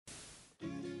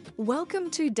Welcome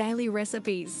to Daily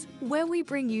Recipes, where we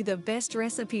bring you the best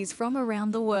recipes from around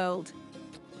the world.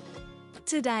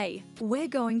 Today, we're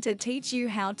going to teach you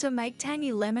how to make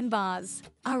tangy lemon bars,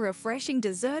 a refreshing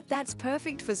dessert that's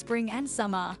perfect for spring and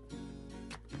summer.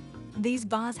 These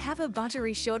bars have a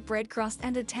buttery shortbread crust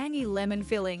and a tangy lemon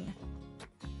filling.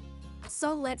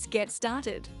 So let's get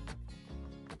started.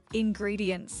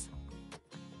 Ingredients: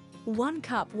 1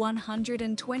 cup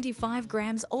 125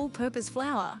 grams all-purpose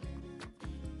flour,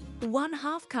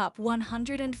 1/2 cup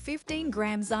 115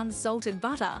 grams unsalted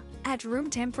butter at room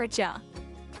temperature,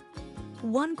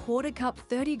 1/4 cup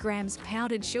 30 grams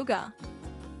powdered sugar,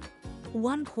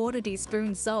 1/4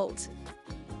 teaspoon salt,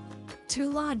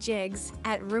 2 large eggs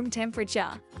at room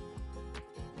temperature,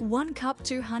 1 cup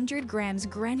 200 grams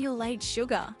granulated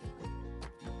sugar,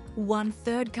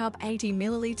 1/3 cup 80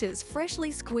 milliliters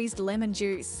freshly squeezed lemon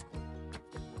juice,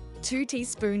 2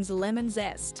 teaspoons lemon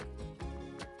zest,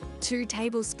 2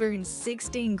 tablespoons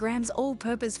 16 grams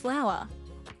all-purpose flour,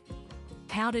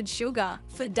 powdered sugar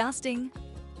for dusting.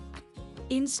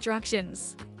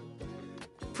 Instructions: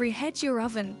 preheat your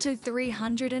oven to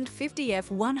 350 F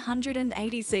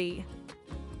 180 C.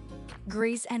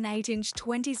 Grease an 8-inch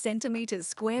 20 cm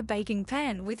square baking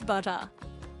pan with butter.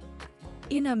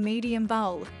 In a medium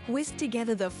bowl, whisk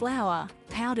together the flour,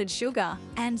 powdered sugar,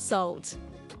 and salt.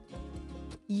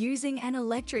 Using an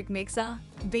electric mixer,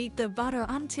 beat the butter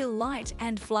until light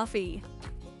and fluffy.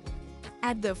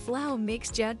 Add the flour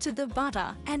mixture to the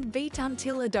butter and beat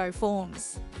until a dough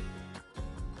forms.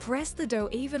 Press the dough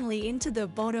evenly into the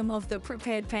bottom of the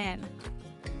prepared pan.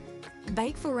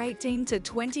 Bake for 18 to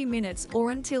 20 minutes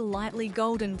or until lightly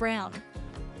golden brown.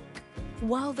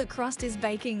 While the crust is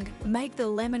baking, make the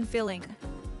lemon filling.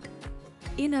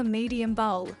 In a medium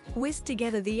bowl, whisk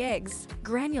together the eggs,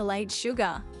 granulated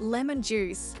sugar, lemon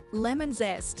juice, lemon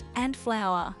zest, and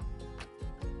flour.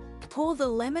 Pour the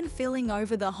lemon filling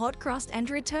over the hot crust and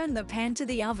return the pan to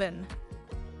the oven.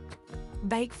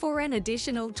 Bake for an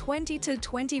additional 20 to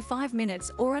 25 minutes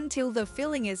or until the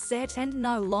filling is set and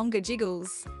no longer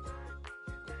jiggles.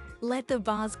 Let the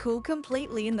bars cool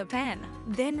completely in the pan,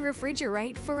 then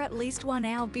refrigerate for at least 1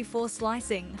 hour before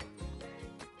slicing.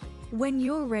 When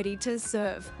you're ready to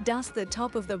serve, dust the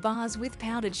top of the bars with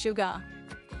powdered sugar.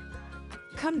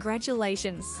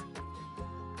 Congratulations!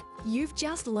 You've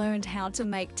just learned how to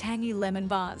make tangy lemon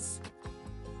bars.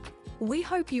 We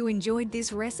hope you enjoyed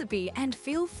this recipe and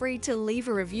feel free to leave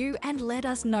a review and let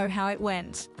us know how it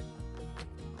went.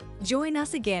 Join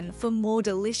us again for more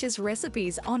delicious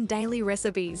recipes on Daily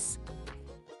Recipes.